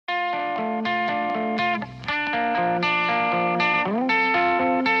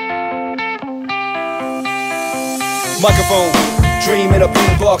Microphone, dream in a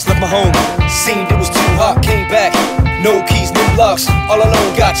boombox, left my home. Seemed it was too hot, came back. No keys, no locks, all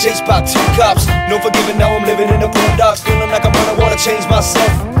alone, got chased by 2 cops. No forgiving, now I'm living in the boondocks. Feeling like I'm gonna wanna change myself.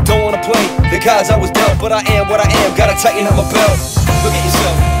 Don't wanna play the cards I was dealt, but I am what I am, gotta tighten up my belt. Look at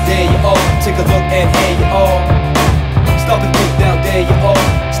yourself, there you are. Take a look and here you are. Stop and think, now there you are.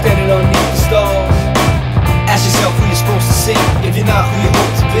 Standing underneath the stars. Ask yourself who you're supposed to see, if you're not who you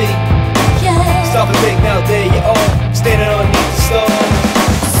hope to be. Stop and think, now there you are. Standing underneath the stars.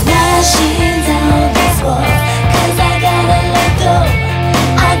 Smashing down these walls, 'cause I gotta let go,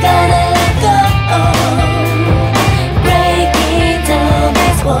 I gotta let go. Breaking down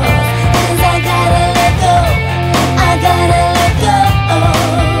these walls, 'cause I gotta let go, I gotta let go.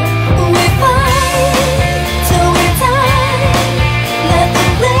 We fight till we die, let the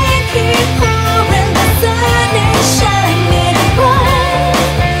rain keep pouring, the sun is shining bright.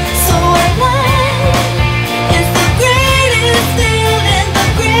 So alive, it's the greatest feeling, the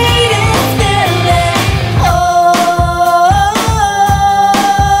greatest feeling.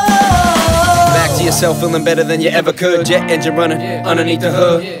 Back to yourself, feeling better than you ever could. Jet engine running underneath the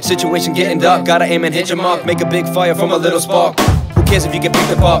hood. Situation getting dark, gotta aim and hit your mark. Make a big fire from a little spark. Who cares if you get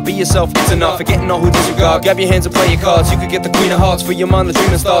picked apart? Be yourself, it's enough. Forgetting all who disregard. Grab your hands and play your cards. You could get the Queen of Hearts. For your mind, the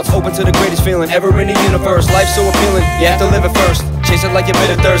dreaming starts. Open to the greatest feeling ever in the universe. Life's so appealing, you have to live it first. Chase it like your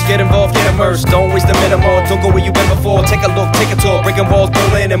bitter thirst. Get involved, get immersed. Don't waste a minute more. Don't go where you've been before. Take a look, take a tour. Breaking walls,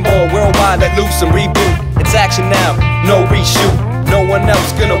 Berlin and more. Worldwide, let loose and reboot. It's action now, no reshoot. No one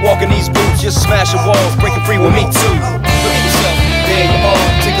else gonna walk in these boots. Just smashing walls, breaking free with me too. Look at yourself, there you are.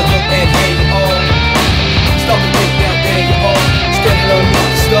 Take a look and there you are. Stop and think, now there you are. Standing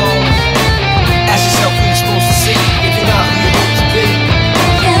underneath the stars. Ask yourself who you're supposed to see, if you're not who you hope to be.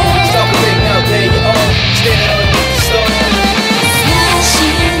 Stop and think, now there you are. Standing underneath the stars.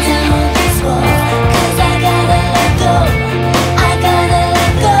 Smashing down these walls, 'cause I gotta let go, I gotta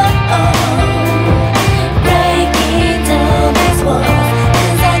let go. Breaking down these walls,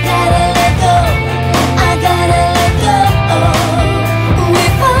 'cause I gotta let go, I gotta let go. We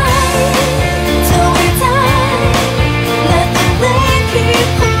fight till we die, let the rain keep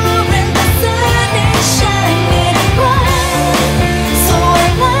pouring, the sun is shining bright. So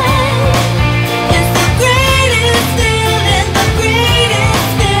alive, it's the greatest feeling, the greatest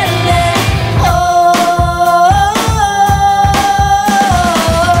feeling.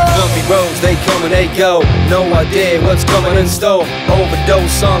 Bumpy roads, they come and they go. No idea what's coming in store.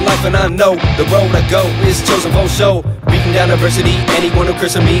 Overdose on life and I know the road I go is chosen for show. Beating down adversity, anyone who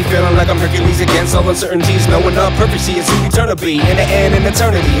cursing me. Feeling like I'm Hercules against all uncertainties. Knowing our purpose is who we turn to be. In the end, in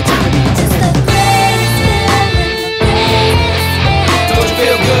eternity, eternity. It's the greatest feeling, Don't you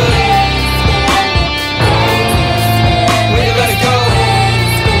feel good when you let it go?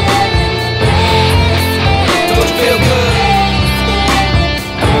 Don't you feel good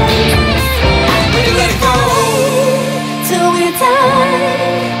when you let it go? till we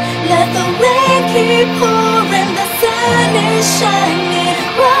die, let the rain keep pouring, the sun is shining.